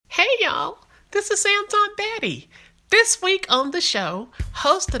y'all. This is Sam's Aunt Betty. This week on the show,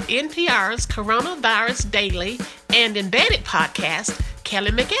 host of NPR's Coronavirus Daily and Embedded podcast,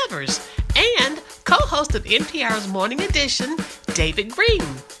 Kelly McEvers, and co-host of NPR's Morning Edition, David Green.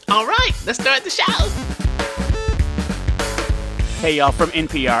 All right, let's start the show. Hey, y'all, from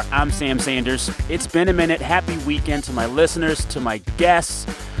NPR, I'm Sam Sanders. It's been a minute. Happy weekend to my listeners, to my guests.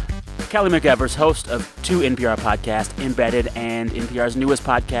 Kelly McEvers, host of two NPR podcasts, Embedded and NPR's newest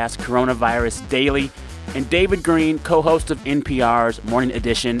podcast, Coronavirus Daily, and David Green, co-host of NPR's Morning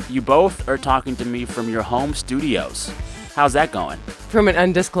Edition. You both are talking to me from your home studios. How's that going? From an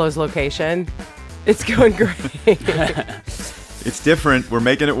undisclosed location. It's going great. It's different. We're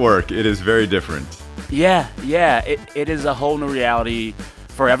making it work. It is very different. Yeah. It is a whole new reality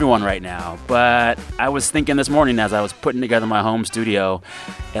for everyone right now. But I was thinking this morning as I was putting together my home studio,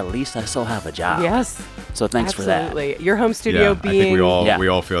 at least I still have a job. Yes. So thanks for that. Absolutely. Your home studio being... I think we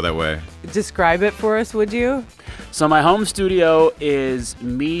all feel that way. Describe it for us, would you? So my home studio is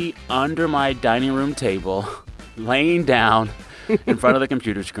me under my dining room table, laying down in front of the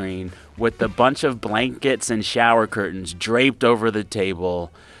computer screen with a bunch of blankets and shower curtains draped over the table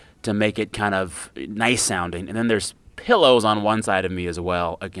to make it kind of nice sounding. And then there's pillows on one side of me as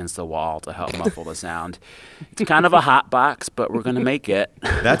well against the wall to help muffle the sound. It's kind of a hot box, but we're going to make it.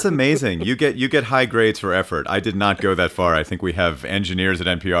 That's amazing. You get high grades for effort. I did not go that far. I think we have engineers at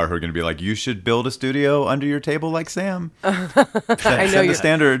NPR who are going to be like, you should build a studio under your table like Sam. I know the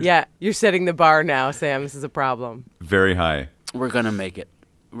standard. Yeah, you're setting the bar now, Sam. This is a problem. Very high. We're going to make it.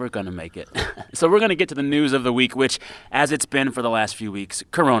 We're going to make it. So we're going to get to the news of the week, which, as it's been for the last few weeks,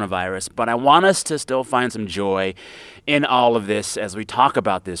 coronavirus. But I want us to still find some joy in all of this as we talk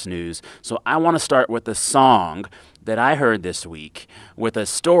about this news. So I want to start with a song that I heard this week with a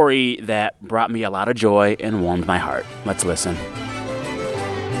story that brought me a lot of joy and warmed my heart. Let's listen.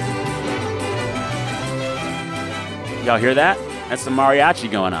 Y'all hear that? That's the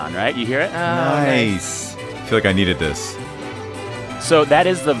mariachi going on, right? You hear it? Nice. I feel like I needed this. So that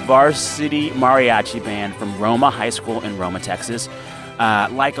is the Varsity Mariachi Band from Roma High School in Roma, Texas.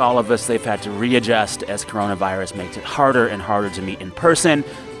 Like all of us, they've had to readjust as coronavirus makes it harder and harder to meet in person,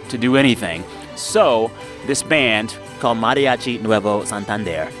 to do anything. So this band called Mariachi Nuevo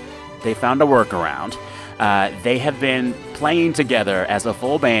Santander, they found a workaround. They have been playing together as a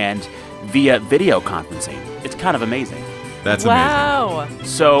full band via video conferencing. It's kind of amazing. That's wow. amazing.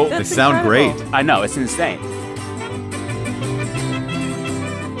 So they sound incredible. great. I know, it's insane.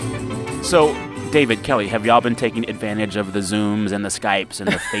 So, David, Kelly, have y'all been taking advantage of the Zooms and the Skypes and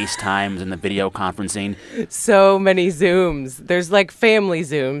the FaceTimes and the video conferencing? So many Zooms. There's like family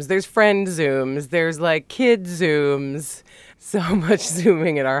Zooms. There's friend Zooms. There's like kid Zooms. So much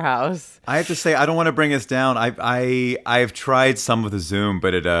Zooming at our house. I have to say, I don't want to bring us down. I've tried some of the Zoom,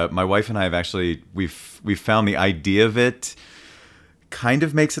 but my wife and I have actually we've found the idea of it kind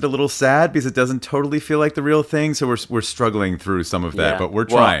of makes it a little sad because it doesn't totally feel like the real thing. So we're struggling through some of that, but we're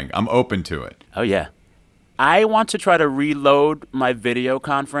trying. I'm open to it. Oh, yeah. I want to try to reload my video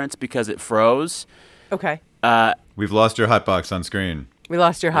conference because it froze. Okay. We've lost your hotbox on screen. We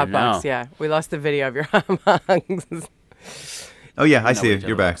lost your hotbox, yeah. We lost the video of your hotbox. Oh, yeah, I see it.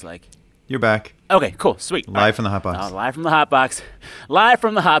 You're back. Like. You're back. Okay, cool, sweet. Live from the hotbox. Live from the hotbox. Live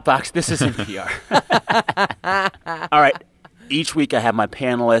from the hotbox. This is NPR. All right. Each week I have my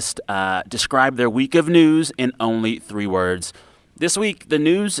panelists describe their week of news in only 3 words. This week, the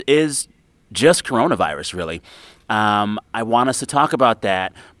news is just coronavirus, really. I want us to talk about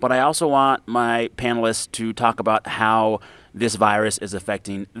that, but I also want my panelists to talk about how this virus is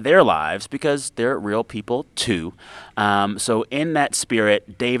affecting their lives because they're real people, too. So in that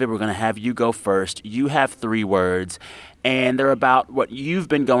spirit, David, we're going to have you go first. You have 3 words, and they're about what you've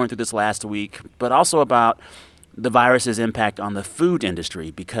been going through this last week, but also about the virus's impact on the food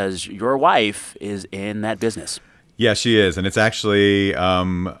industry because your wife is in that business. Yeah, she is. And it's actually,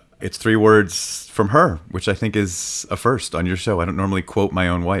 it's 3 words from her, which I think is a first on your show. I don't normally quote my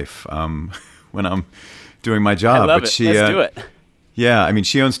own wife when I'm doing my job. I love it. Let's do it. Yeah, I mean,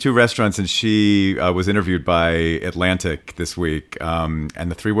 she owns 2 restaurants, and she was interviewed by Atlantic this week. And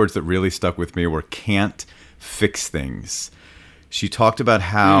the 3 words that really stuck with me were can't fix things. She talked about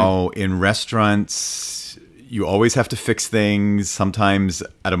how in restaurants you always have to fix things, sometimes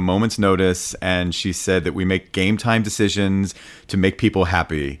at a moment's notice. And she said that we make game time decisions to make people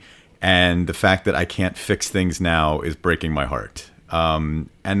happy. And the fact that I can't fix things now is breaking my heart. And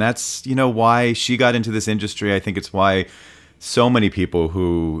that's, why she got into this industry. I think it's why so many people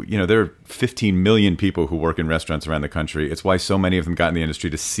who, there are 15 million people who work in restaurants around the country. It's why so many of them got in the industry,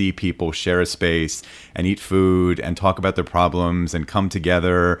 to see people share a space and eat food and talk about their problems and come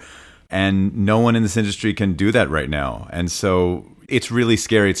together. And no one in this industry can do that right now. And so it's really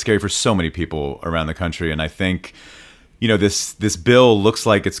scary. It's scary for so many people around the country. And I think, this bill looks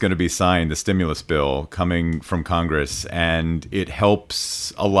like it's going to be signed, the stimulus bill coming from Congress, and it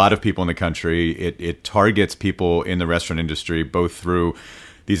helps a lot of people in the country. It targets people in the restaurant industry, both through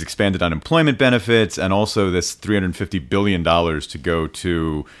these expanded unemployment benefits and also this $350 billion to go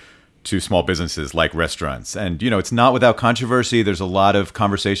to small businesses like restaurants. And, it's not without controversy. There's a lot of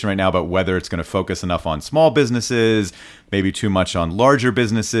conversation right now about whether it's going to focus enough on small businesses, maybe too much on larger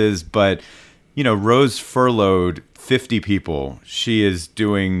businesses. But, Rose furloughed 50 people. She is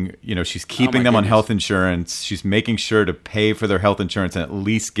doing, she's keeping them on health insurance. She's making sure to pay for their health insurance and at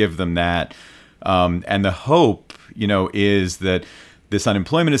least give them that. And the hope, is that this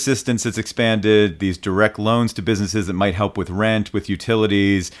unemployment assistance that's expanded, these direct loans to businesses that might help with rent, with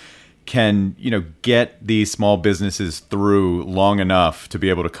utilities, can, get these small businesses through long enough to be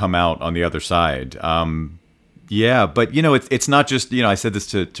able to come out on the other side. Yeah, but, it's not just, I said this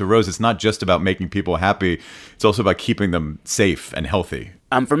to Rose, it's not just about making people happy. It's also about keeping them safe and healthy.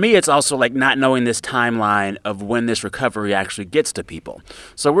 For me, it's also like not knowing this timeline of when this recovery actually gets to people.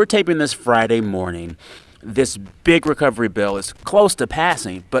 So we're taping this Friday morning. This big recovery bill is close to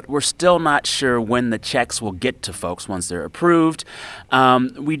passing, but we're still not sure when the checks will get to folks once they're approved.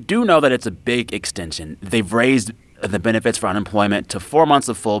 We do know that it's a big extension. They've raised the benefits for unemployment to 4 months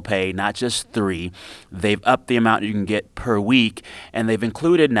of full pay, not just 3. They've upped the amount you can get per week, and they've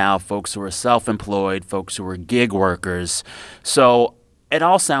included now folks who are self-employed, folks who are gig workers. So it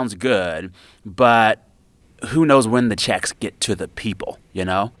all sounds good, but who knows when the checks get to the people,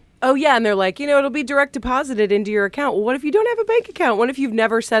 Oh, yeah. And they're like, it'll be direct deposited into your account. Well, what if you don't have a bank account? What if you've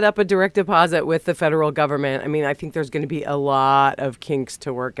never set up a direct deposit with the federal government? I mean, I think there's going to be a lot of kinks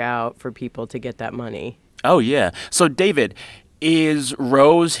to work out for people to get that money. Oh, yeah. So, David, is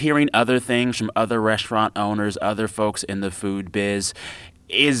Rose hearing other things from other restaurant owners, other folks in the food biz?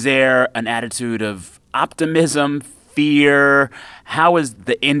 Is there an attitude of optimism, fear? How is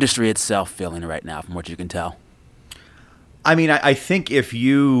the industry itself feeling right now, from what you can tell? I mean, I think if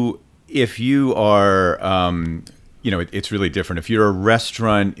you are, it's really different. If you're a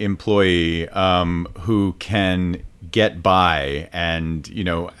restaurant employee who can get by and,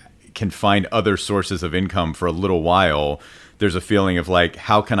 can find other sources of income for a little while, there's a feeling of like,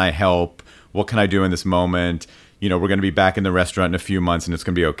 how can I help? What can I do in this moment? We're going to be back in the restaurant in a few months and it's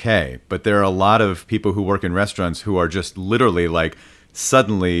going to be okay. But there are a lot of people who work in restaurants who are just literally like,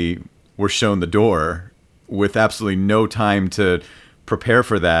 suddenly we're shown the door with absolutely no time to prepare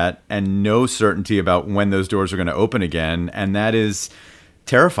for that and no certainty about when those doors are going to open again. And that is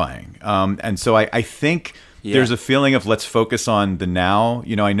terrifying. And so I think there's a feeling of let's focus on the now.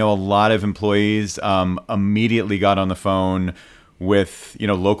 I know a lot of employees immediately got on the phone with,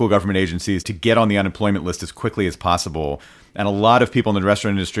 local government agencies to get on the unemployment list as quickly as possible. And a lot of people in the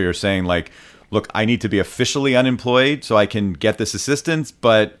restaurant industry are saying like, look, I need to be officially unemployed so I can get this assistance,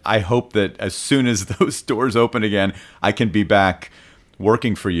 but I hope that as soon as those doors open again, I can be back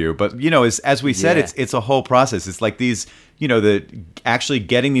working for you. But, as we said, it's a whole process. It's like these, actually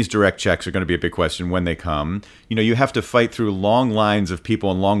getting these direct checks are going to be a big question when they come. You have to fight through long lines of people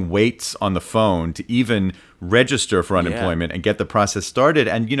and long waits on the phone to even register for unemployment and get the process started.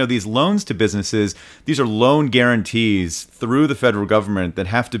 And, these loans to businesses, these are loan guarantees through the federal government that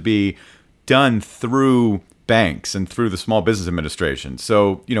have to be done through banks and through the Small Business Administration.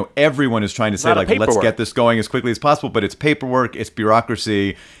 So, everyone is trying to say, like, let's get this going as quickly as possible, but it's paperwork, it's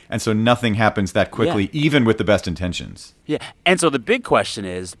bureaucracy, and so nothing happens that quickly, even with the best intentions. Yeah, and so the big question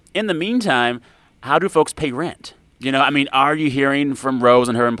is, in the meantime, how do folks pay rent? Are you hearing from Rose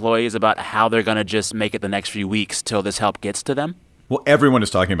and her employees about how they're going to just make it the next few weeks till this help gets to them? Well, everyone is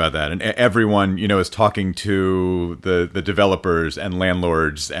talking about that, and everyone, is talking to the developers and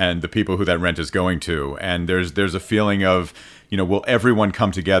landlords and the people who that rent is going to. And there's a feeling of, will everyone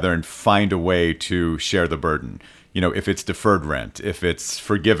come together and find a way to share the burden? If it's deferred rent, if it's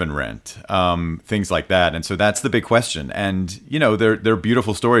forgiven rent, things like that. And so that's the big question. And, there are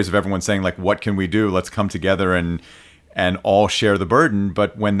beautiful stories of everyone saying, like, what can we do? Let's come together and all share the burden.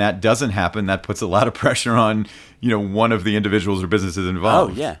 But when that doesn't happen, that puts a lot of pressure on, one of the individuals or businesses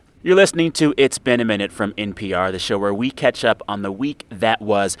involved. Oh, yeah. You're listening to It's Been a Minute from NPR, the show where we catch up on the week that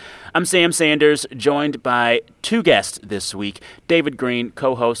was. I'm Sam Sanders, joined by 2 guests this week, David Greene,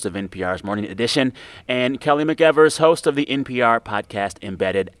 co-host of NPR's Morning Edition, and Kelly McEvers, host of the NPR podcast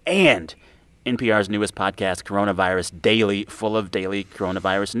Embedded, and NPR's newest podcast, Coronavirus Daily, full of daily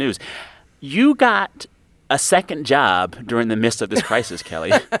coronavirus news. You got a second job during the midst of this crisis,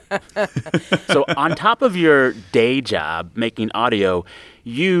 Kelly. So on top of your day job making audio,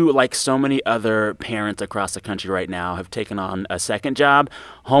 you, like so many other parents across the country right now, have taken on a second job,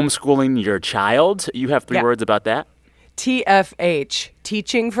 homeschooling your child. You have three words about that? TFH,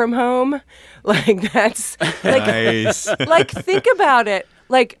 teaching from home. Like, that's like, Nice. like, think about it.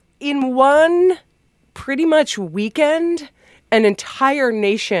 Like, in one pretty much weekend, an entire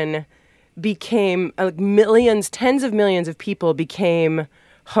nation became millions, tens of millions of people became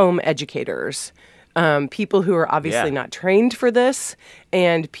home educators. People who are obviously not trained for this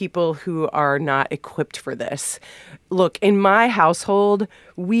and people who are not equipped for this. Look, in my household,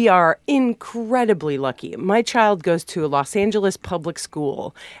 we are incredibly lucky. My child goes to a Los Angeles public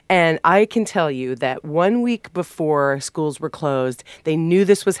school, and I can tell you that 1 week before schools were closed, they knew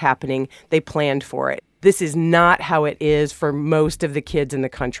this was happening. They planned for it. This is not how it is for most of the kids in the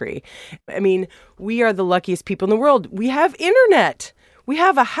country. I mean, we are the luckiest people in the world. We have internet. We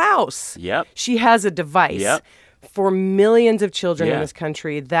have a house. Yep. She has a device. Yep. For millions of children in this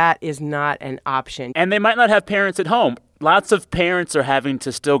country, that is not an option. And they might not have parents at home. Lots of parents are having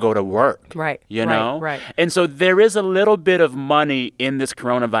to still go to work. Right. You know? Right. And so there is a little bit of money in this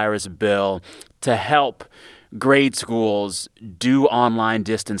coronavirus bill to help grade schools do online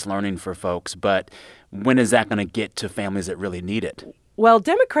distance learning for folks. But when is that going to get to families that really need it? Well,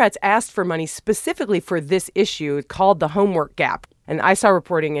 Democrats asked for money specifically for this issue called the homework gap. And I saw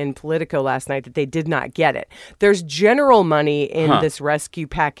reporting in Politico last night that they did not get it. There's general money in this rescue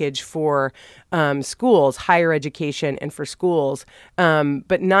package for schools, higher education, and for schools,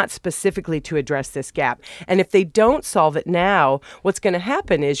 but not specifically to address this gap. And if they don't solve it now, what's going to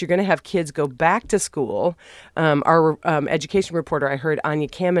happen is you're going to have kids go back to school. Our education reporter, I heard Anya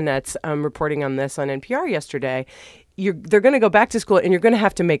Kamenetz reporting on this on NPR yesterday. They're going to go back to school, and you're going to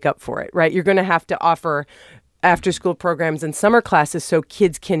have to make up for it, right? You're going to have to offer after-school programs and summer classes so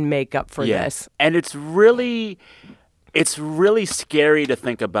kids can make up for this. And it's really scary to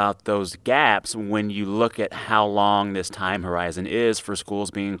think about those gaps when you look at how long this time horizon is for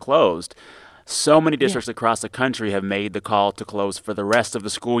schools being closed. So many districts across the country have made the call to close for the rest of the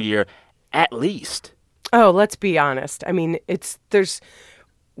school year, at least. Oh, let's be honest. I mean,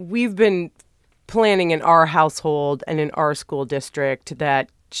 we've been planning in our household and in our school district that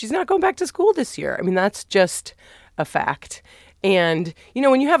she's not going back to school this year. I mean, that's just a fact. And, you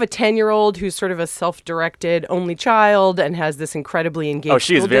know, when you have a 10-year-old who's sort of a self-directed only child and has this incredibly engaged Oh,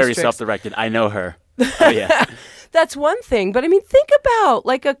 she is very districts, self-directed. I know her. Oh, yeah. That's one thing. But I mean, think about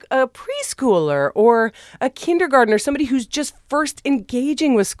like a preschooler or a kindergartner, somebody who's just first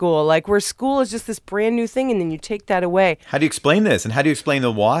engaging with school, like where school is just this brand new thing and then you take that away. How do you explain this? And how do you explain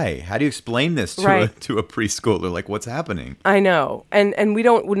the why? How do you explain this to a preschooler? Like, what's happening? I know. And we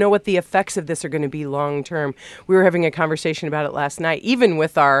don't know what the effects of this are going to be long term. We were having a conversation about it last night, even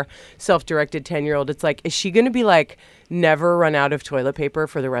with our self-directed 10-year-old. It's like, is she going to be like, never run out of toilet paper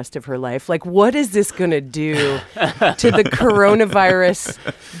for the rest of her life? Like, what is this going to do to the coronavirus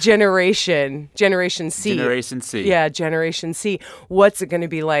Generation C? Generation C. Yeah, Generation C. What's it going to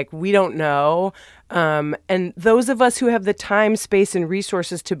be like? We don't know. And those of us who have the time, space, and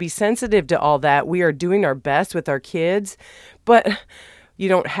resources to be sensitive to all that, we are doing our best with our kids. But you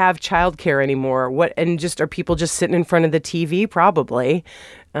don't have childcare anymore. Are people just sitting in front of the TV? Probably.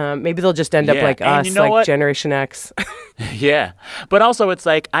 Maybe they'll just end up like us, you know like what? Generation X. Yeah. But also, it's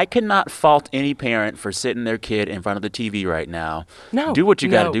like, I cannot fault any parent for sitting their kid in front of the TV right now. No. Do what you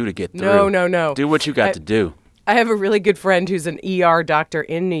got to do to get through. No. Do what you got to do. I have a really good friend who's an ER doctor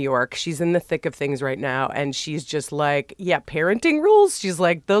in New York. She's in the thick of things right now. And she's just like, parenting rules. She's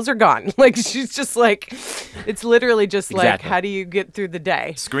like, those are gone. Like, she's just like, it's literally just like, how do you get through the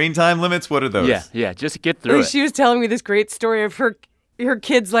day? Screen time limits? What are those? Yeah. Just get through it. She was telling me this great story of her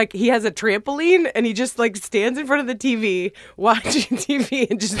kid's like, he has a trampoline and he just like stands in front of the TV watching TV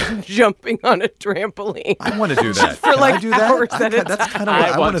and just jumping on a trampoline. I want to do that. For like I do that? hours at a time. That's kind of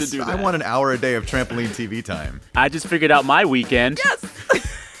what I want to do that. I want an hour a day of trampoline TV time. I just figured out my weekend. Yes.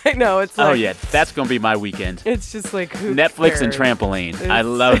 I know. It's like, Oh, yeah. That's going to be my weekend. It's just like, who Netflix cares? and trampoline. I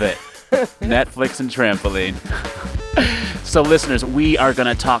love it. Netflix and trampoline. So, listeners, we are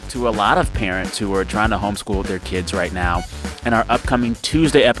going to talk to a lot of parents who are trying to homeschool their kids right now. In our upcoming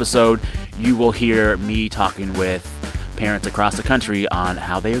Tuesday episode, you will hear me talking with parents across the country on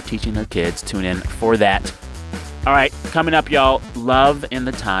how they are teaching their kids. Tune in for that. All right, coming up, y'all, love in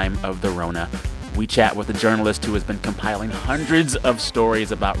the time of the Rona. We chat with a journalist who has been compiling hundreds of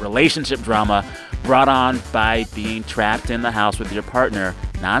stories about relationship drama brought on by being trapped in the house with your partner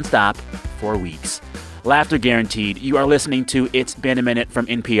nonstop for weeks. Laughter guaranteed. You are listening to It's Been a Minute from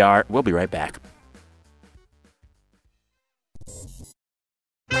NPR. We'll be right back.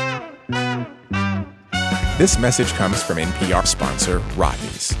 This message comes from NPR sponsor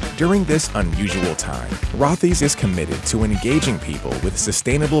Rothy's. During this unusual time, Rothy's is committed to engaging people with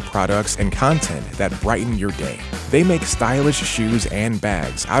sustainable products and content that brighten your day. They make stylish shoes and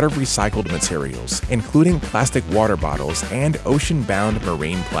bags out of recycled materials, including plastic water bottles and ocean-bound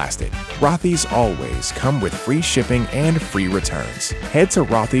marine plastic. Rothy's always come with free shipping and free returns. Head to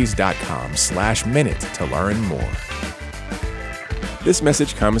rothys.com/minute to learn more. This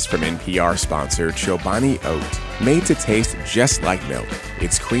message comes from NPR-sponsored Chobani Oat, made to taste just like milk.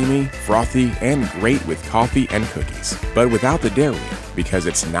 It's creamy, frothy, and great with coffee and cookies, but without the dairy, because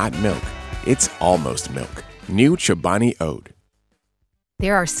it's not milk. It's almost milk. New Chobani Oat.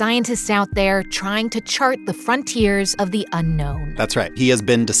 There are scientists out there trying to chart the frontiers of the unknown. That's right. He has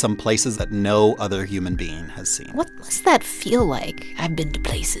been to some places that no other human being has seen. What's that feel like? I've been to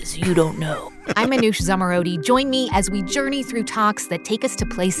places you don't know. I'm Anoush Zamarodi. Join me as we journey through talks that take us to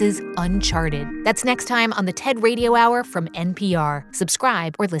places uncharted. That's next time on the TED Radio Hour from NPR.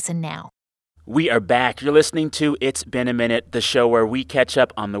 Subscribe or listen now. We are back. You're listening to It's Been a Minute, the show where we catch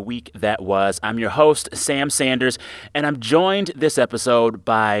up on the week that was. I'm your host, Sam Sanders, and I'm joined this episode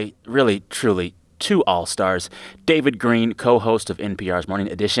by really, truly, two all-stars. David Greene, co-host of NPR's Morning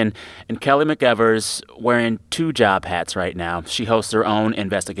Edition, and Kelly McEvers, wearing two job hats right now. She hosts her own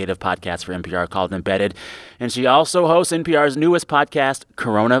investigative podcast for NPR called Embedded, and she also hosts NPR's newest podcast,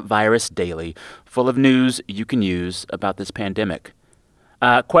 Coronavirus Daily, full of news you can use about this pandemic.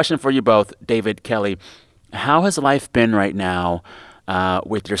 Question for you both, David, Kelly. How has life been right now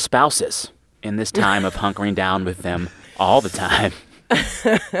with your spouses in this time of hunkering down with them all the time?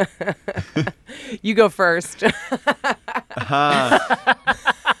 You go first.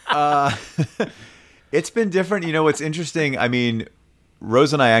 It's been different. You know, what's interesting, I mean,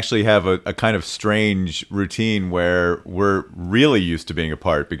 Rose and I actually have a kind of strange routine where we're really used to being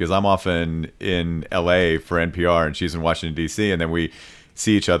apart because I'm often in LA for NPR and she's in Washington, D.C., and then we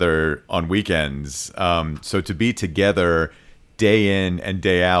see each other on weekends. So to be together day in and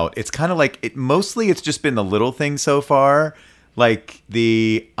day out, it's kind of like mostly it's just been the little things so far. Like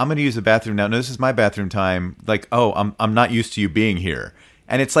I'm going to use the bathroom now. No, this is my bathroom time. Like, oh, I'm not used to you being here.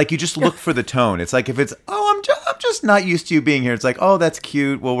 And it's like you just look for the tone. It's like if it's, I'm just not used to you being here. It's like, oh, that's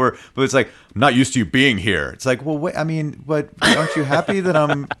cute. Well, but it's like, I'm not used to you being here. It's like, well, wait, I mean, but aren't you happy that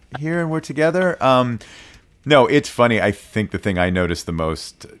I'm here and we're together? No, it's funny. I think the thing I noticed the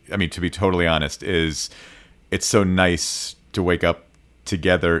most, I mean, to be totally honest, is it's so nice to wake up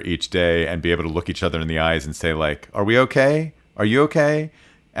together each day and be able to look each other in the eyes and say, like, are we okay? Are you okay?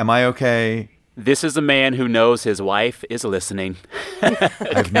 Am I okay? This is a man who knows his wife is listening. I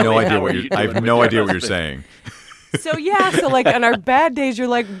have no idea what you're saying. So like on our bad days, you're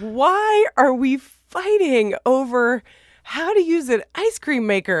like, why are we fighting over how to use an ice cream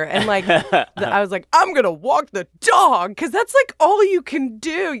maker? And like, I was like, I'm going to walk the dog because that's like all you can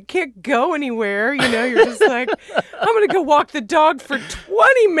do. You can't go anywhere. You know, you're just like, I'm going to go walk the dog for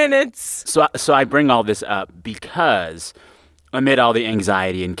 20 minutes. So I bring all this up because amid all the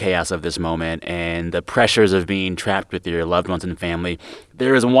anxiety and chaos of this moment and the pressures of being trapped with your loved ones and family,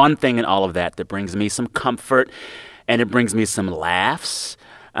 there is one thing in all of that brings me some comfort and it brings me some laughs.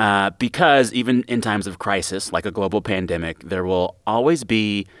 Because even in times of crisis, like a global pandemic, there will always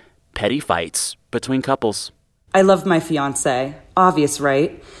be petty fights between couples. I love my fiancé. Obvious,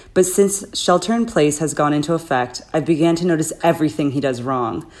 right? But since shelter in place has gone into effect, I began to notice everything he does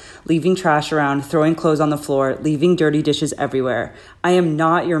wrong. Leaving trash around, throwing clothes on the floor, leaving dirty dishes everywhere. I am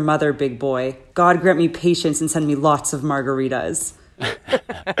not your mother, big boy. God grant me patience and send me lots of margaritas.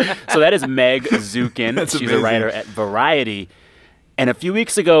 So that is Meg Zukin. She's amazing. A writer at Variety. And a few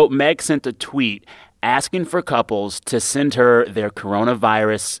weeks ago, Meg sent a tweet asking for couples to send her their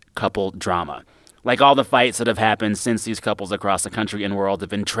coronavirus couple drama. Like all the fights that have happened since these couples across the country and world have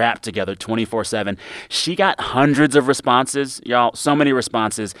been trapped together 24/7. She got hundreds of responses, y'all, so many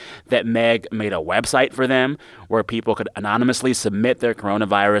responses that Meg made a website for them where people could anonymously submit their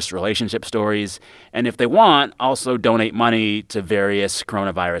coronavirus relationship stories. And if they want, also donate money to various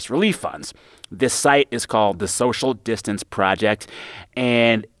coronavirus relief funds. This site is called the Social Distance Project,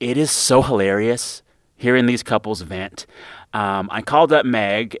 and it is so hilarious hearing these couples vent. I called up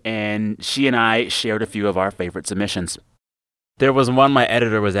Meg, and she and I shared a few of our favorite submissions. There was one my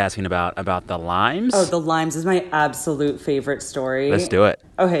editor was asking about the limes. Oh, the limes is my absolute favorite story. Let's do it.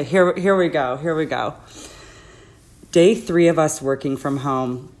 Okay, here we go. Day 3 of us working from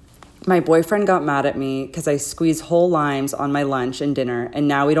home. My boyfriend got mad at me because I squeezed whole limes on my lunch and dinner, and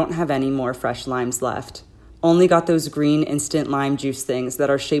now we don't have any more fresh limes left. Only got those green instant lime juice things that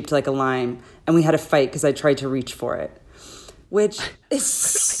are shaped like a lime, and we had a fight because I tried to reach for it. Which is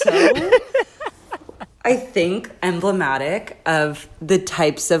so I think emblematic of the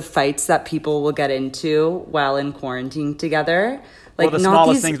types of fights that people will get into while in quarantine together. Like, well, the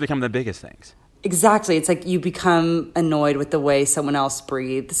smallest things become the biggest things. Exactly. It's like you become annoyed with the way someone else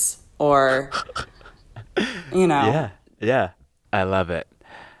breathes or, you know. Yeah. I love it.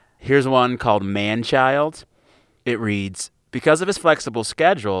 Here's one called Man-Child. It reads, because of his flexible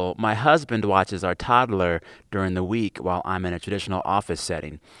schedule, my husband watches our toddler during the week while I'm in a traditional office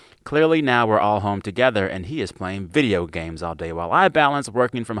setting. Clearly now we're all home together and he is playing video games all day while I balance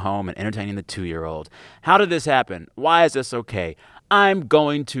working from home and entertaining the 2-year-old. How did this happen? Why is this okay? I'm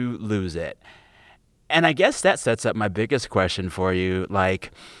going to lose it. And I guess that sets up my biggest question for you.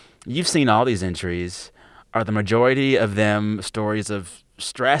 Like, you've seen all these entries. Are the majority of them stories of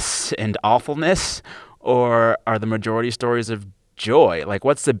stress and awfulness, or are the majority stories of joy? Like,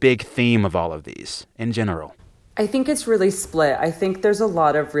 what's the big theme of all of these in general? I think it's really split. I think there's a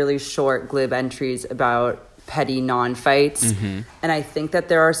lot of really short, glib entries about petty non-fights. Mm-hmm. And I think that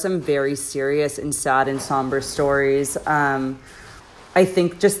there are some very serious and sad and somber stories. I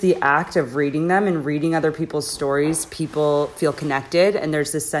think just the act of reading them and reading other people's stories, people feel connected and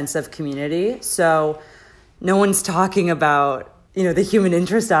there's this sense of community. So no one's talking about, you know, the human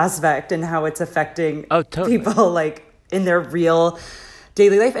interest aspect and how it's affecting people like in their real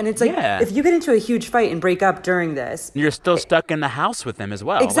daily life. And it's like, if you get into a huge fight and break up during this, you're still stuck in the house with them as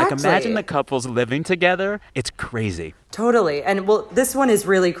well. Exactly. Like, imagine the couples living together. It's crazy. Totally. And well, this one is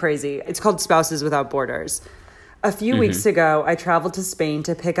really crazy. It's called Spouses Without Borders. A few weeks ago, I traveled to Spain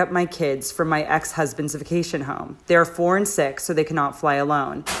to pick up my kids from my ex-husband's vacation home. They're 4 and 6, so they cannot fly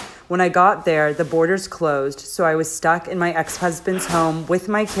alone. When I got there, the borders closed, so I was stuck in my ex-husband's home with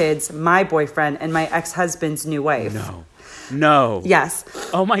my kids, my boyfriend, and my ex-husband's new wife. No. Yes.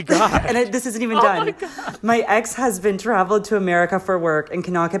 Oh, my God. And this isn't even done. My ex-husband traveled to America for work and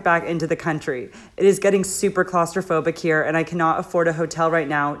cannot get back into the country. It is getting super claustrophobic here, and I cannot afford a hotel right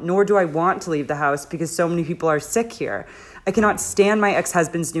now, nor do I want to leave the house because so many people are sick here. I cannot stand my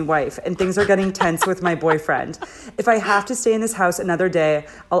ex-husband's new wife, and things are getting tense with my boyfriend. If I have to stay in this house another day,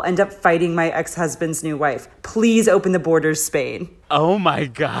 I'll end up fighting my ex-husband's new wife. Please open the borders, Spain. Oh, my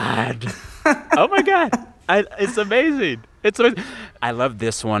God. Oh, my God. It's amazing. I love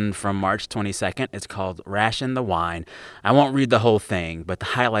this one from March 22nd. It's called Ration the Wine. I won't read the whole thing, but the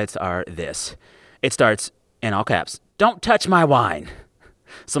highlights are this. It starts in all caps, "Don't touch my wine."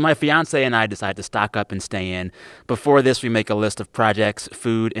 So my fiance and I decide to stock up and stay in. Before this, we make a list of projects,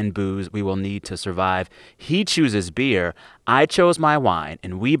 food, and booze we will need to survive. He chooses beer. I chose my wine,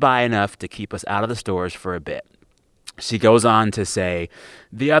 and we buy enough to keep us out of the stores for a bit. She goes on to say,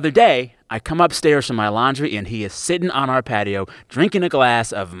 the other day, I come upstairs from my laundry and he is sitting on our patio drinking a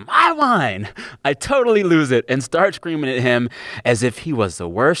glass of my wine. I totally lose it and start screaming at him as if he was the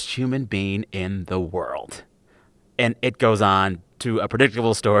worst human being in the world. And it goes on to a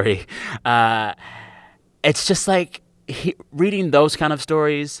predictable story. It's just like reading those kind of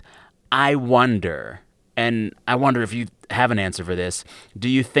stories, I wonder if you have an answer for this. Do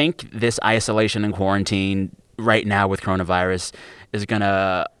you think this isolation and quarantine right now with coronavirus is going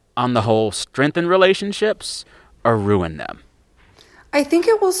to, on the whole, strengthen relationships or ruin them? I think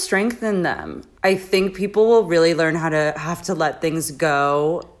it will strengthen them. I think people will really learn how to have to let things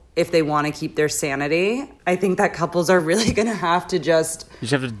go if they want to keep their sanity. I think that couples are really going to have to just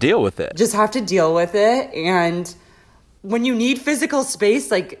have to deal with it. Just have to deal with it. And when you need physical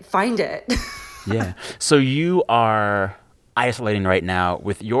space, like, find it. Yeah. So you are isolating right now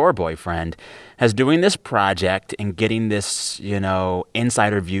with your boyfriend. Has doing this project and getting this,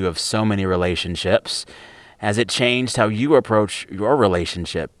 insider view of so many relationships, has it changed how you approach your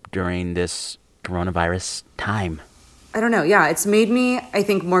relationship during this coronavirus time? I don't know. Yeah, it's made me, I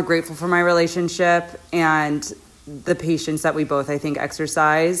think, more grateful for my relationship and the patience that we both, I think,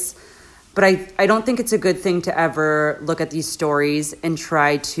 exercise. But I don't think it's a good thing to ever look at these stories and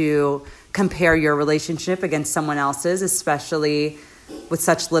try to compare your relationship against someone else's, especially with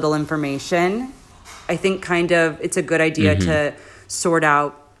such little information. I think it's a good idea to sort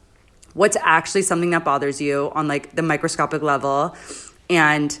out what's actually something that bothers you on like the microscopic level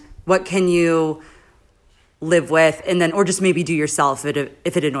and what can you live with, and then, or just maybe do yourself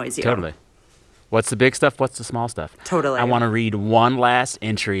if it annoys you. Totally. What's the big stuff? What's the small stuff? Totally. I want to read one last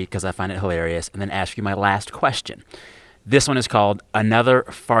entry because I find it hilarious and then ask you my last question. This one is called Another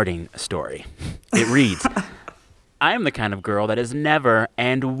Farting Story. It reads, I am the kind of girl that is never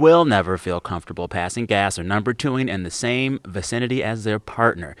and will never feel comfortable passing gas or number twoing in the same vicinity as their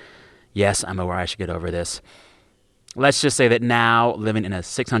partner. Yes, I'm aware I should get over this. Let's just say that now, living in a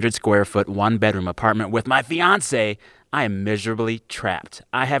 600 square foot, 1-bedroom apartment with my fiance, I am miserably trapped.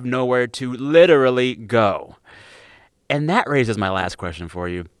 I have nowhere to literally go. And that raises my last question for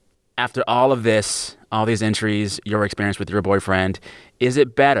you. After all of this, all these entries, your experience with your boyfriend, is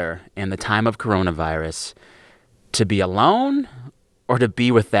it better in the time of coronavirus to be alone or to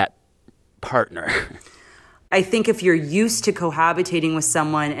be with that partner? I think if you're used to cohabitating with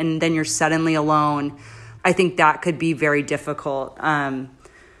someone and then you're suddenly alone, I think that could be very difficult.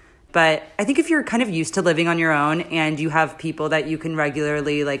 But I think if you're kind of used to living on your own and you have people that you can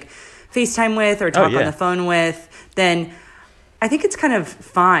regularly like FaceTime with or talk on the phone with, then I think it's kind of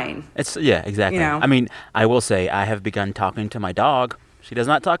fine. Yeah, exactly. You know? I mean, I will say I have begun talking to my dog. She does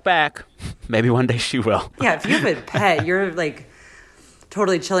not talk back. Maybe one day she will. Yeah, if you have a pet, you're like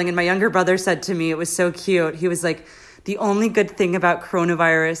totally chilling. And my younger brother said to me, it was so cute. He was like, the only good thing about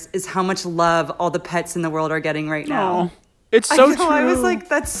coronavirus is how much love all the pets in the world are getting right now. Oh, it's so true. true. I was like,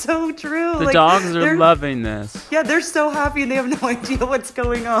 that's so true. The dogs are loving this. Yeah, they're so happy and they have no idea what's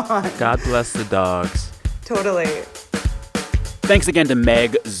going on. God bless the dogs. Totally. Thanks again to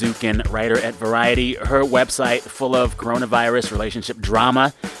Meg Zukin, writer at Variety. Her website, full of coronavirus relationship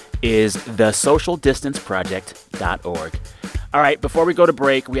drama, is thesocialdistanceproject.org. All right, before we go to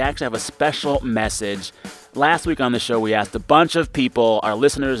break, we actually have a special message. Last week on the show, we asked a bunch of people, our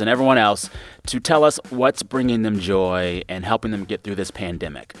listeners and everyone else, to tell us what's bringing them joy and helping them get through this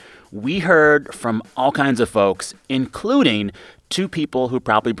pandemic. We heard from all kinds of folks, including two people who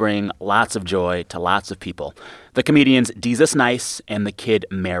probably bring lots of joy to lots of people. The comedians Desus Nice and the Kid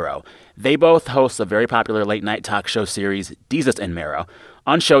Mero. They both host a very popular late-night talk show series, Desus and Mero,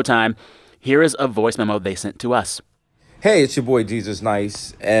 on Showtime. Here is a voice memo they sent to us. Hey, it's your boy Desus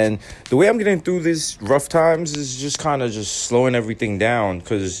Nice, and the way I'm getting through this rough times is just kind of just slowing everything down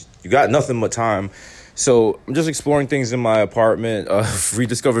because you got nothing but time. So I'm just exploring things in my apartment,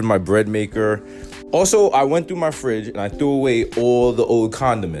 rediscovered my bread maker. Also, I went through my fridge and I threw away all the old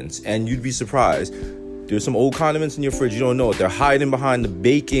condiments, and you'd be surprised. There's some old condiments in your fridge, you don't know it. They're hiding behind the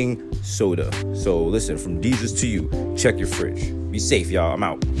baking soda. So listen, from Desus to you, check your fridge. Be safe, y'all. I'm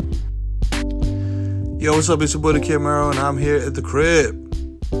out. Yo, what's up? It's your boy, the Kid Mero, and I'm here at the crib,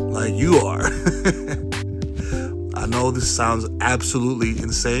 like you are. I know this sounds absolutely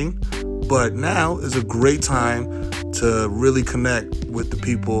insane, but now is a great time to really connect with the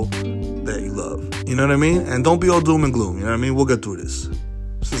people that you love. You know what I mean? And don't be all doom and gloom. You know what I mean? We'll get through this.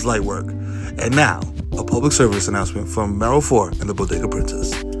 This is light work. And now, a public service announcement from Mero 4 and the Bodega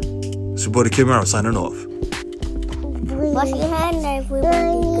Princess. It's your boy, the Kid Mero, signing off. Wash your hands,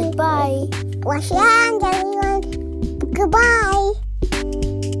 everyone. Goodbye. Wash your hands, everyone. Goodbye.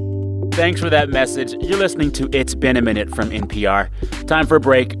 Thanks for that message. You're listening to It's Been a Minute from NPR. Time for a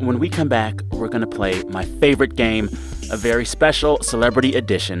break. When we come back, we're going to play my favorite game, a very special celebrity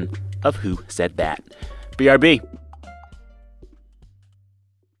edition of Who Said That. BRB.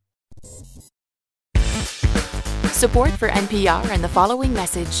 Support for NPR and the following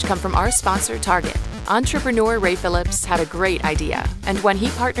message come from our sponsor, Target. Entrepreneur Ray Phillips had a great idea, and when he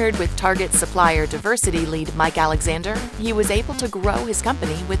partnered with Target supplier diversity lead Mike Alexander, he was able to grow his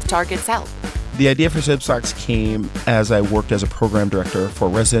company with Target's help. The idea for Zip Socks came as I worked as a program director for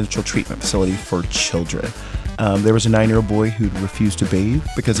a residential treatment facility for children. There was a 9-year-old boy who'd refused to bathe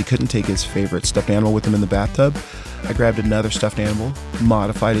because he couldn't take his favorite stuffed animal with him in the bathtub. I grabbed another stuffed animal,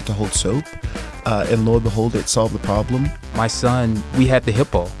 modified it to hold soap, and lo and behold, it solved the problem. My son, we had the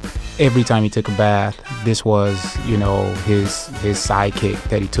hippo. Every time he took a bath, this was, his sidekick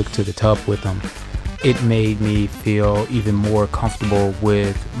that he took to the tub with him. It made me feel even more comfortable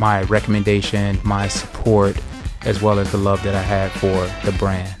with my recommendation, my support, as well as the love that I had for the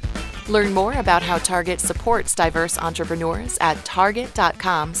brand. Learn more about how Target supports diverse entrepreneurs at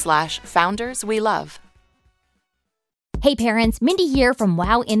target.com/founderswelove. Hey parents, Mindy here from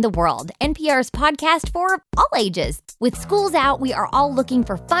Wow in the World, NPR's podcast for all ages. With schools out, we are all looking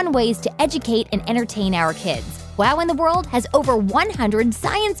for fun ways to educate and entertain our kids. Wow in the World has over 100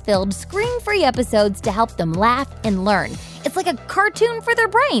 science-filled, screen-free episodes to help them laugh and learn. It's like a cartoon for their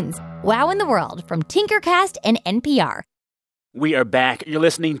brains. Wow in the World from Tinkercast and NPR. We are back. You're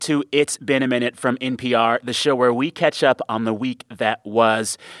listening to It's Been a Minute from NPR, the show where we catch up on the week that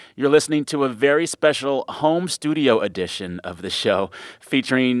was. You're listening to a very special home studio edition of the show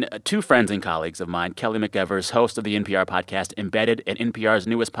featuring two friends and colleagues of mine, Kelly McEvers, host of the NPR podcast Embedded and NPR's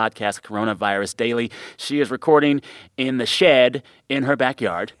newest podcast, Coronavirus Daily. She is recording in the shed in her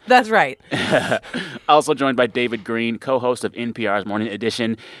backyard. That's right. Also joined by David Green, co-host of NPR's Morning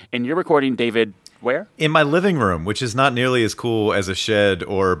Edition. And you're recording, David, where? In my living room, which is not nearly as cool as a shed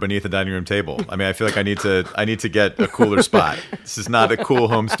or beneath a dining room table. I mean, I feel like I need to get a cooler spot. This is not a cool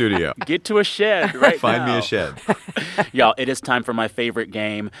home studio. Get to a shed right Find now. me a shed. Y'all, it is time for my favorite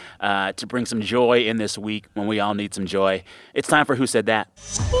game to bring some joy in this week when we all need some joy. It's time for Who Said That?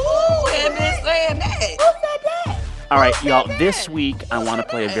 Ooh, and this saying that. Who said that? All right, y'all, this week I want to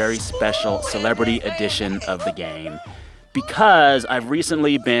play a very special celebrity edition of the game because I've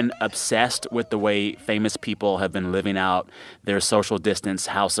recently been obsessed with the way famous people have been living out their social distance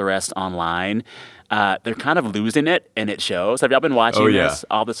house arrest online. They're kind of losing it, and it shows. Have y'all been watching this?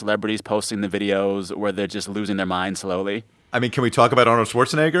 All the celebrities posting the videos where they're just losing their mind slowly. I mean, can we talk about Arnold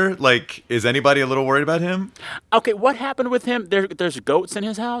Schwarzenegger? Like, is anybody a little worried about him? Okay, what happened with him? There's goats in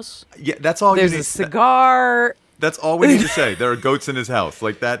his house? Yeah, that's all There's you need. a cigar. That's all we need to say. There are goats in his house.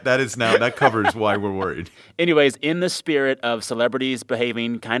 Like, that covers why we're worried. Anyways, in the spirit of celebrities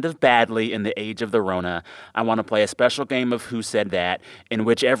behaving kind of badly in the age of the Rona, I want to play a special game of Who Said That, in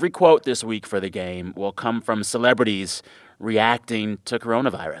which every quote this week for the game will come from celebrities reacting to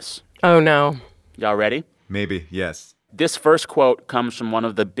coronavirus. Oh, no. Y'all ready? Maybe, yes. This first quote comes from one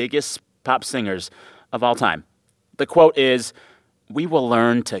of the biggest pop singers of all time. The quote is, "We will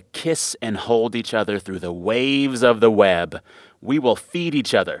learn to kiss and hold each other through the waves of the web. We will feed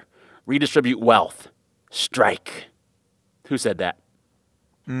each other, redistribute wealth, strike." Who said that?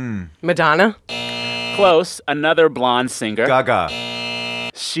 Madonna? Close. Another blonde singer. Gaga.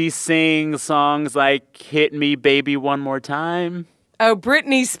 She sings songs like Hit Me Baby One More Time. Oh,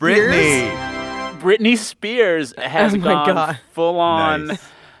 Britney Spears? Britney Spears has Oh my gone God. full on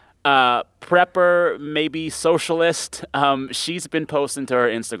Nice. prepper, maybe socialist. She's been posting to her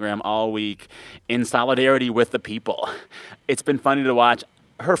Instagram all week in solidarity with the people. It's been funny to watch.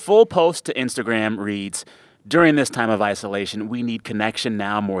 Her full post to Instagram reads, "During this time of isolation, we need connection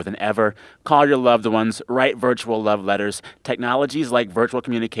now more than ever. Call your loved ones, write virtual love letters. Technologies like virtual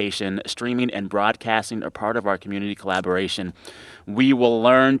communication, streaming, and broadcasting are part of our community collaboration. We will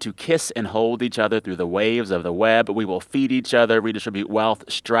learn to kiss and hold each other through the waves of the web. We will feed each other, redistribute wealth,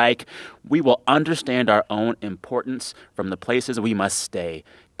 strike. We will understand our own importance from the places we must stay.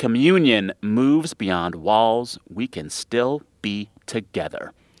 Communion moves beyond walls. We can still be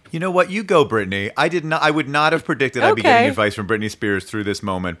together." You know what? You go, Britney. I would not have predicted I'd be getting advice from Britney Spears through this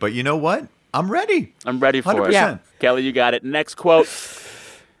moment. But you know what? I'm ready. I'm ready for 100%. it. Yeah. Kelly, you got it. Next quote.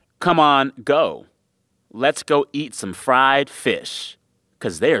 "Come on, go. Let's go eat some fried fish,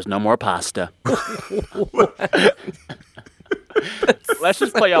 because there's no more pasta." Let's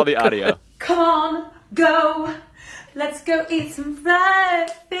just play all the audio. Come on, go. Let's go eat some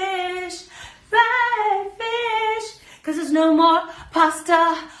fried fish. Fried fish. Because there's no more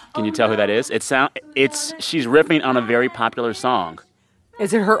pasta. Can you tell who that is? She's riffing on a very popular song.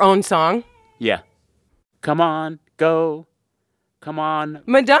 Is it her own song? Yeah. Come on, go. Come on.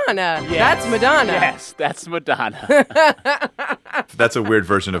 Madonna. Yes. That's Madonna. Yes, that's Madonna. That's a weird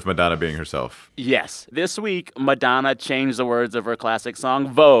version of Madonna being herself. Yes. This week, Madonna changed the words of her classic song,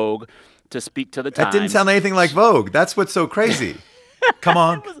 Vogue, to speak to the times. That didn't sound anything like Vogue. That's what's so crazy. Come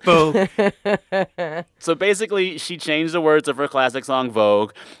on, Vogue. So basically, she changed the words of her classic song,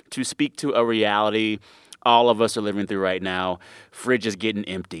 Vogue, to speak to a reality all of us are living through right now. Fridge is getting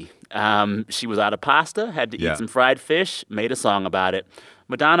empty. She was out of pasta, had to eat some fried fish, made a song about it.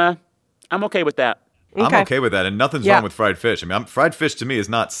 Madonna, I'm okay with that. I'm okay with that, and nothing's wrong with fried fish. I mean, fried fish to me is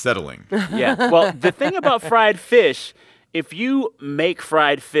not settling. Yeah. Well, the thing about fried fish, if you make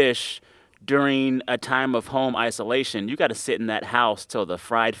fried fish during a time of home isolation, you got to sit in that house till the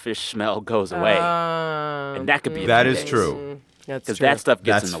fried fish smell goes away. And that could be That is true. That's because true. that stuff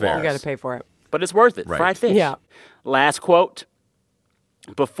gets That's in the fair. walls. You got to pay for it. But it's worth it. Right. Fried fish. Yeah. Last quote.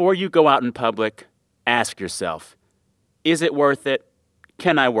 "Before you go out in public, ask yourself, is it worth it?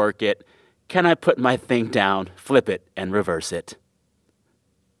 Can I work it? Can I put my thing down, flip it, and reverse it?"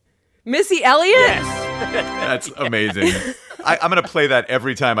 Missy Elliott? Yes. That's amazing. I'm going to play that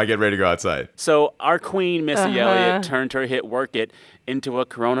every time I get ready to go outside. So our queen, Missy Elliott, turned her hit Work It into a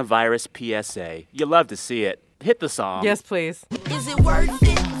coronavirus PSA. You love to see it. Hit the song. Yes, please. Is it worth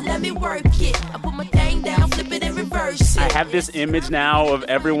it? Let me work it. I put my thing down, flip it and reverse it. I have this image now of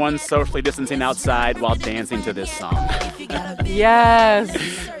everyone socially distancing outside while dancing to this song. Yes.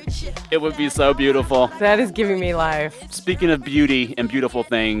 It would be so beautiful. That is giving me life. Speaking of beauty and beautiful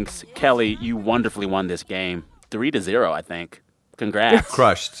things, Kelly, you wonderfully won this game. 3-0, I think. Congrats.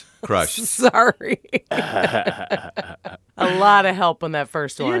 Crushed. Sorry. A lot of help on that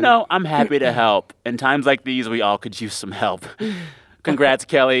first one. You know, I'm happy to help. In times like these, we all could use some help. Congrats,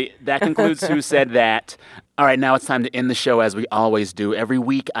 Kelly. That concludes Who Said That. All right, now it's time to end the show as we always do. Every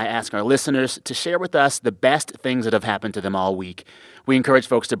week, I ask our listeners to share with us the best things that have happened to them all week. We encourage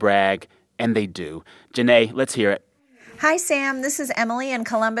folks to brag, and they do. Janae, let's hear it. Hi, Sam. This is Emily in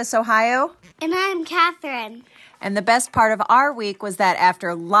Columbus, Ohio. And I'm Catherine. And the best part of our week was that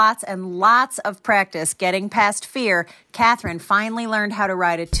after lots and lots of practice getting past fear, Catherine finally learned how to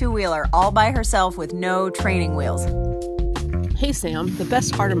ride a two-wheeler all by herself with no training wheels. Hey, Sam. The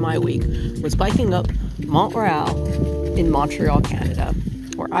best part of my week was biking up Mont Royal in Montreal, Canada,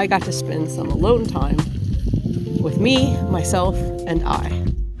 where I got to spend some alone time with me, myself, and I.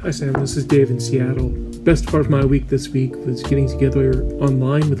 Hi, Sam. This is Dave in Seattle. Best part of my week this week was getting together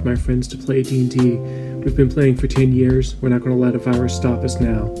online with my friends to play D&D. We've been playing for 10 years. We're not going to let a virus stop us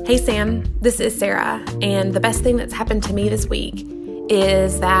now. Hey, Sam. This is Sarah. And the best thing that's happened to me this week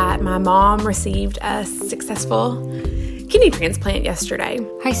is that my mom received a successful kidney transplant yesterday.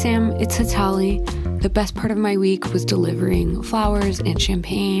 Hi, Sam. It's Hatali. The best part of my week was delivering flowers and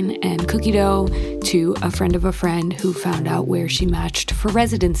champagne and cookie dough to a friend of a friend who found out where she matched for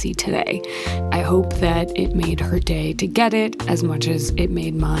residency today. I hope that it made her day to get it as much as it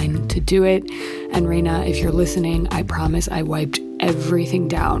made mine to do it. And Raina, if you're listening, I promise I wiped everything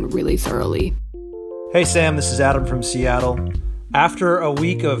down really thoroughly. Hey, Sam. This is Adam from Seattle. After a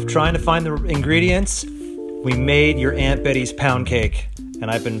week of trying to find the ingredients, we made your Aunt Betty's pound cake. And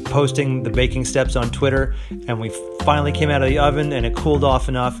I've been posting the baking steps on Twitter, and we finally came out of the oven, and it cooled off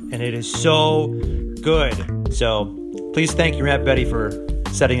enough, and it is so good. So please thank your Aunt Betty for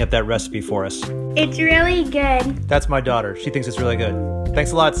setting up that recipe for us. It's really good. That's my daughter. She thinks it's really good.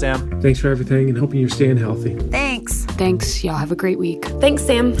 Thanks a lot, Sam. Thanks for everything and hoping you're staying healthy. Thanks. Thanks. Y'all have a great week. Thanks,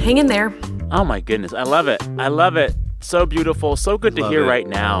 Sam. Hang in there. Oh, my goodness. I love it. I love it. So beautiful. So good to hear right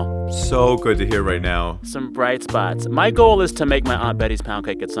now. So good to hear right now. Some bright spots. My goal is to make my Aunt Betty's pound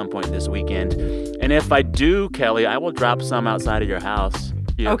cake at some point this weekend. And if I do, Kelly, I will drop some outside of your house.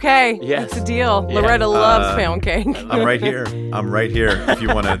 Okay. Yes. That's a deal. Yeah. Loretta loves pound cake. I'm right here. If you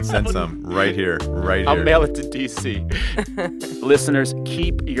want to send some, right here. I'll mail it to D.C. Listeners,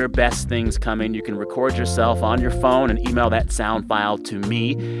 keep your best things coming. You can record yourself on your phone and email that sound file to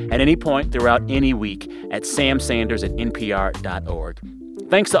me at any point throughout any week at samsanders@npr.org.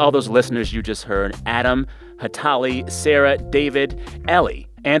 Thanks to all those listeners you just heard: Adam, Hatali, Sarah, David, Ellie.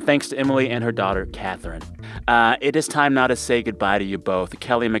 And thanks to Emily and her daughter, Catherine. It is time now to say goodbye to you both.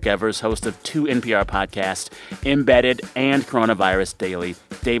 Kelly McEvers, host of 2 NPR podcasts, Embedded and Coronavirus Daily.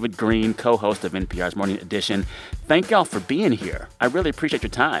 David Green, co-host of NPR's Morning Edition. Thank y'all for being here. I really appreciate your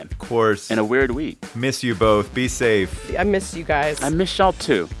time. Of course. In a weird week. Miss you both. Be safe. I miss you guys. I miss y'all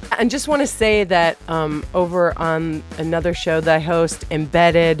too. And just want to say that over on another show that I host,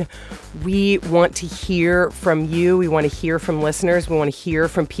 Embedded, we want to hear from you. We want to hear from listeners. We want to hear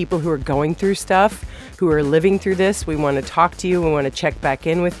from people who are going through stuff, who are living through this. We want to talk to you. We want to check back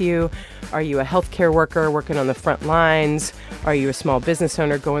in with you. Are you a healthcare worker working on the front lines? Are you a small business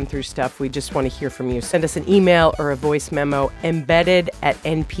owner going through stuff? We just want to hear from you. Send us an email or a voice memo,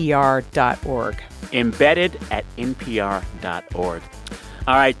 embedded@npr.org. Embedded@npr.org.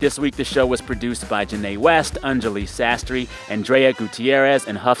 All right, this week the show was produced by Janae West, Anjali Sastry, Andrea Gutierrez,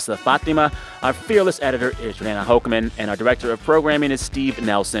 and Hafsa Fatima. Our fearless editor is Jordana Hochman, and our director of programming is Steve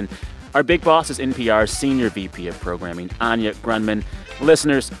Nelson. Our big boss is NPR's Senior VP of Programming, Anya Grunman.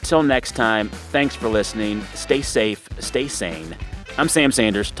 Listeners, till next time, thanks for listening. Stay safe, stay sane. I'm Sam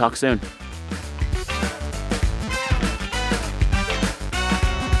Sanders. Talk soon.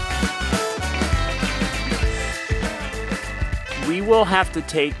 We will have to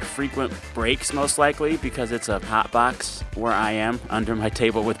take frequent breaks, most likely, because it's a hot box where I am, under my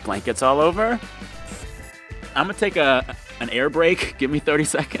table with blankets all over. I'm going to take an air break. Give me 30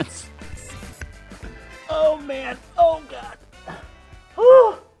 seconds. Oh, man. Oh, God.